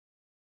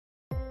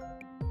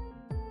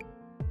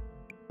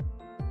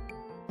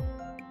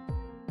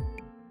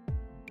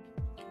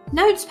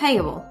Notes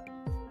payable.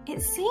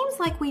 It seems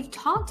like we've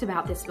talked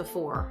about this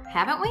before,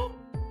 haven't we?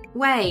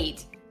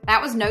 Wait,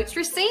 that was notes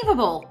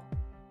receivable.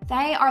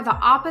 They are the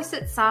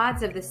opposite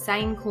sides of the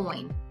same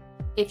coin.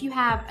 If you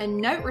have a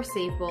note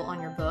receivable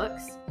on your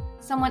books,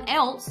 someone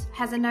else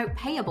has a note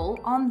payable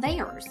on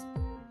theirs.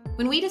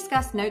 When we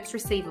discussed notes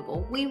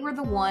receivable, we were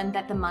the one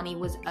that the money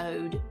was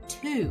owed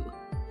to.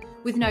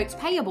 With notes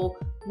payable,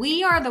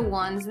 we are the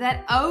ones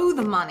that owe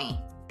the money.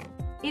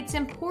 It's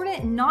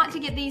important not to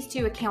get these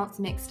two accounts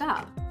mixed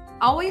up.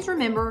 Always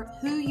remember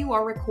who you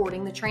are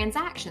recording the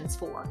transactions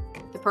for.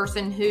 The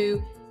person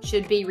who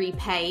should be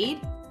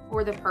repaid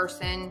or the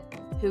person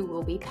who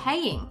will be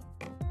paying.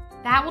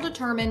 That will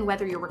determine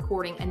whether you're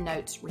recording a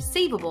notes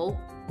receivable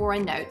or a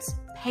notes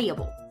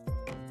payable.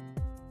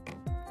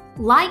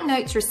 Like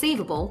notes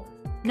receivable,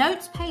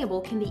 notes payable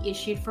can be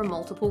issued for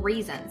multiple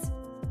reasons.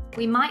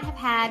 We might have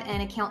had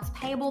an accounts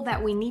payable that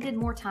we needed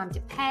more time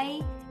to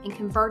pay and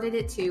converted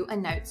it to a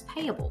notes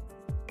payable.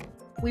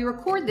 We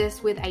record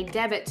this with a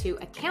debit to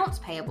accounts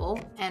payable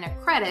and a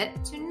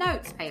credit to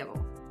notes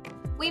payable.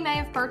 We may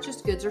have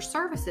purchased goods or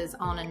services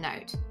on a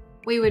note.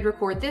 We would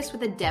record this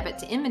with a debit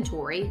to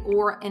inventory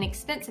or an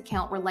expense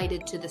account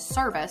related to the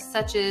service,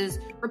 such as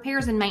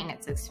repairs and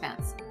maintenance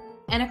expense,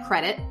 and a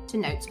credit to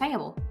notes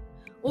payable.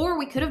 Or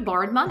we could have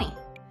borrowed money.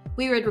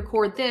 We would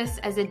record this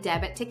as a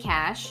debit to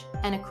cash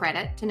and a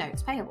credit to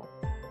notes payable.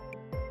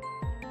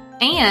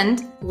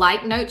 And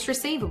like notes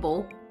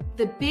receivable,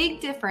 the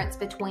big difference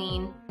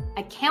between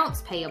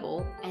accounts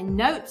payable and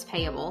notes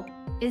payable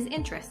is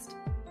interest.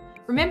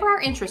 Remember our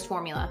interest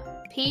formula,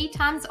 P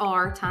times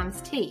R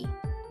times T.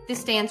 This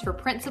stands for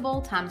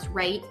principal times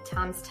rate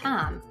times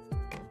time.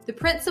 The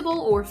principal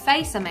or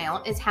face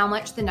amount is how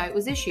much the note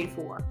was issued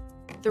for.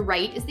 The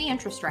rate is the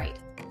interest rate.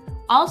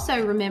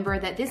 Also remember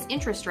that this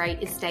interest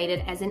rate is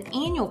stated as an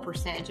annual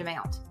percentage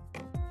amount.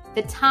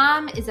 The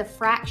time is a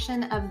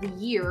fraction of the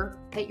year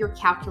that you're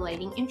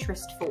calculating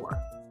interest for.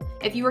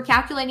 If you were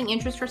calculating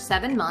interest for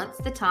 7 months,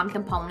 the time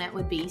component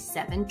would be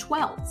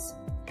 7/12.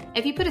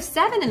 If you put a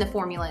 7 in the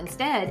formula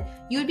instead,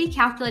 you would be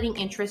calculating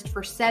interest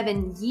for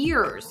 7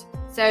 years.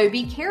 So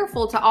be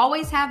careful to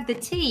always have the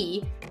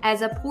T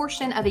as a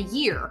portion of a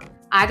year,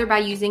 either by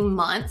using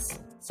months,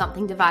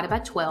 something divided by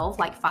 12,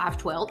 like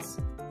 5/12,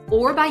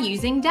 or by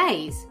using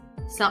days,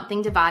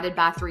 something divided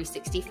by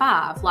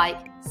 365,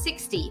 like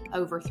 60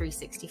 over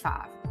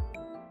 365.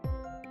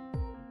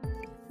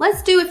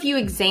 Let's do a few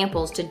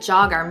examples to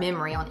jog our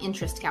memory on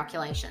interest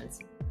calculations.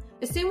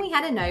 Assume we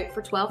had a note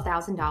for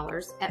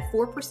 $12,000 at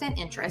 4%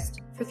 interest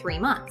for 3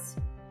 months.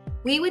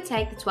 We would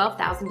take the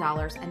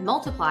 $12,000 and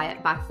multiply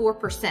it by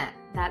 4%,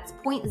 that's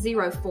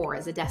 0.04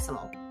 as a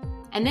decimal,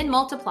 and then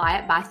multiply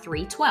it by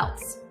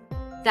 3/12.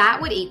 That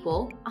would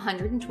equal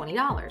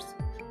 $120.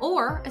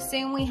 Or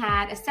assume we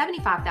had a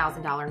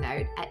 $75,000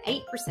 note at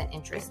 8%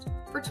 interest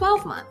for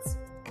 12 months.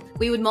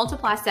 We would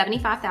multiply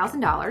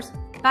 $75,000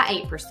 by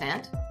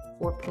 8%,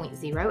 or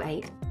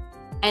 0.08,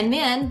 and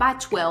then by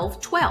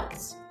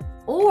 12/12.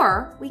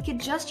 Or we could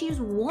just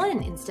use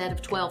 1 instead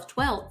of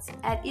 12/12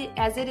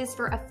 as it is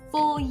for a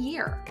full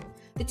year.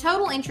 The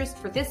total interest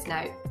for this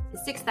note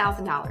is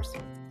 $6,000.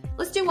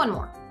 Let's do one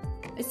more.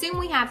 Assume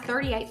we have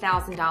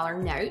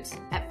 $38,000 note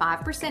at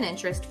 5%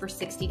 interest for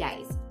 60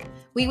 days.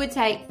 We would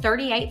take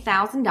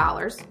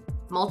 $38,000,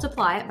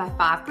 multiply it by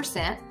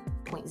 5%,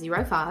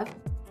 0.05,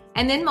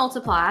 and then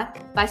multiply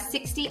by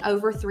 60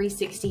 over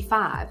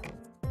 365.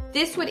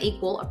 This would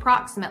equal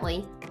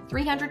approximately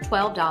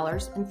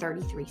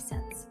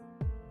 $312.33.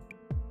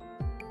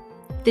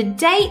 The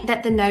date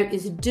that the note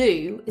is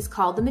due is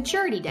called the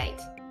maturity date.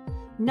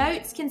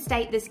 Notes can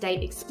state this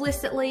date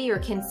explicitly or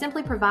can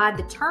simply provide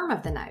the term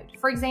of the note.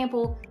 For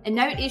example, a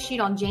note issued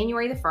on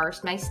January the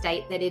 1st may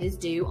state that it is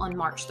due on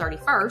March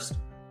 31st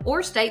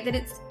or state that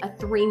it's a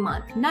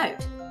 3-month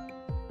note.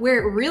 Where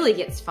it really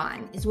gets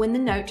fun is when the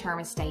note term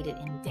is stated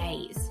in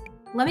days.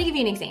 Let me give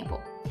you an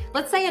example.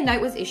 Let's say a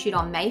note was issued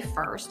on May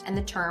 1st and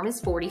the term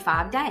is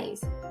 45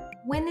 days.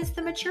 When is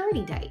the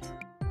maturity date?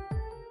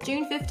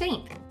 June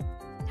 15th.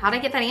 How'd I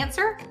get that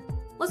answer?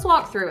 Let's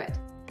walk through it.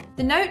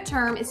 The note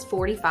term is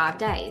 45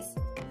 days.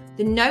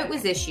 The note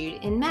was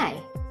issued in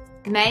May.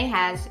 May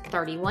has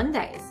 31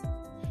 days.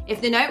 If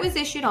the note was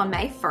issued on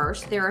May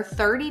 1st, there are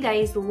 30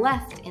 days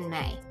left in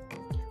May.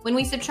 When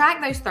we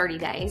subtract those 30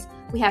 days,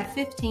 we have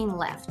 15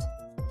 left.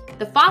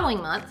 The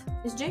following month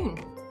is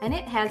June, and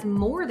it has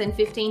more than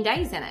 15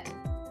 days in it.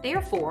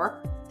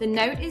 Therefore, the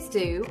note is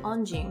due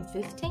on June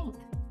 15th.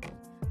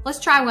 Let's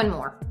try one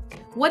more.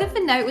 What if the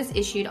note was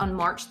issued on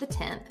March the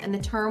 10th and the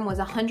term was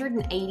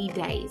 180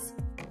 days?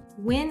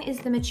 When is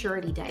the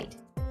maturity date?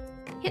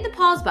 Hit the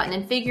pause button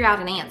and figure out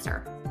an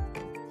answer.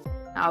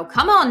 Oh,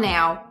 come on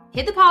now.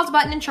 Hit the pause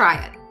button and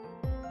try it.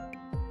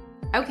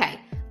 Okay,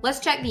 let's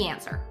check the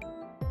answer.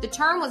 The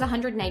term was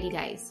 180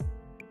 days.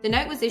 The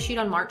note was issued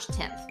on March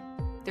 10th.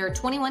 There are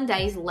 21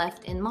 days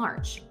left in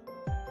March.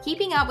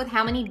 Keeping up with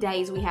how many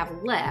days we have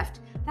left,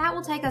 that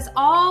will take us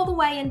all the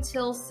way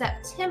until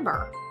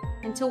September,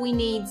 until we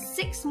need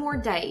 6 more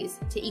days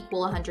to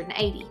equal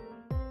 180.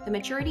 The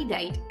maturity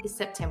date is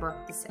September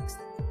the 6th.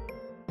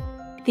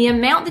 The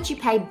amount that you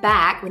pay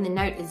back when the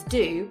note is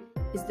due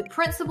is the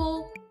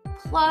principal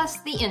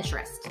plus the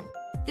interest.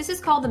 This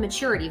is called the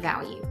maturity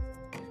value.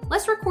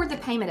 Let's record the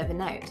payment of a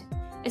note.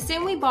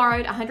 Assume we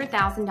borrowed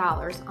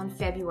 $100,000 on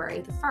February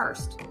the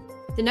 1st.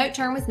 The note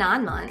term was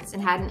 9 months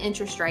and had an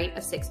interest rate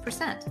of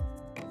 6%.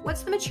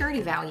 What's the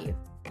maturity value?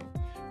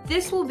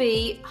 This will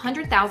be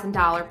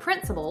 $100,000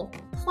 principal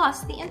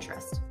plus the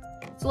interest.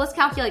 So let's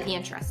calculate the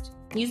interest.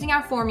 Using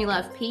our formula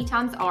of P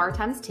times R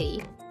times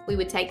T, we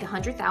would take the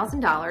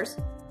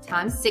 $100,000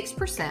 times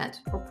 6%,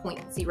 or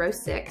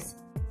 0.06,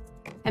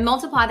 and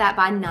multiply that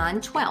by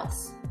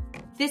 9/12.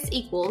 This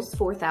equals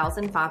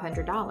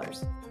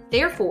 $4,500.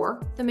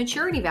 Therefore, the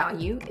maturity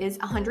value is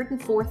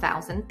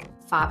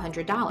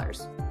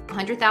 $104,500.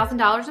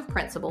 $100,000 of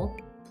principal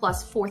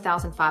plus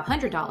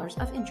 $4,500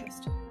 of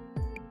interest.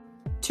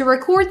 To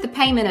record the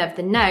payment of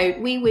the note,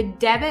 we would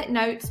debit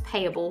notes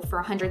payable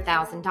for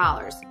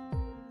 $100,000.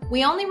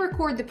 We only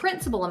record the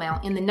principal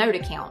amount in the note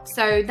account,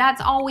 so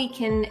that's all we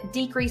can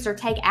decrease or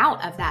take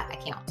out of that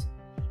account.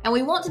 And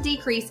we want to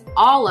decrease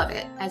all of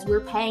it as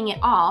we're paying it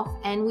off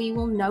and we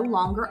will no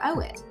longer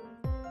owe it.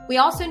 We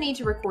also need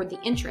to record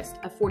the interest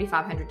of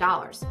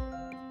 $4,500.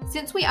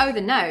 Since we owe the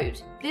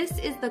note, this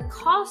is the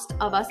cost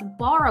of us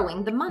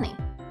borrowing the money.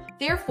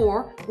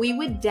 Therefore, we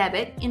would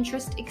debit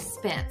interest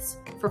expense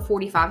for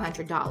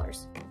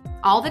 $4,500.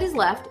 All that is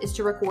left is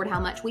to record how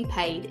much we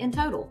paid in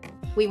total.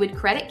 We would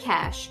credit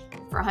cash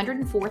for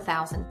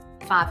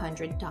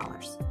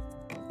 $104,500.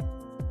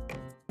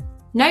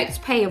 Notes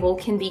payable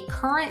can be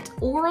current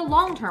or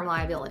long-term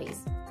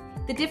liabilities.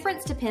 The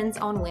difference depends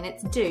on when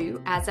it's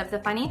due as of the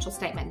financial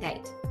statement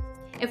date.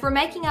 If we're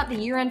making up the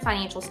year-end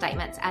financial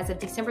statements as of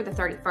December the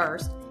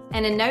 31st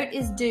and a note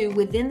is due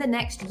within the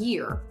next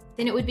year,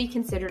 then it would be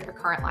considered a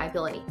current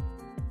liability.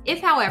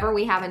 If, however,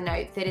 we have a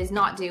note that is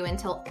not due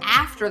until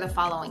after the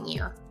following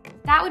year,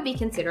 that would be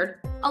considered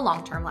a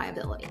long-term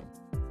liability.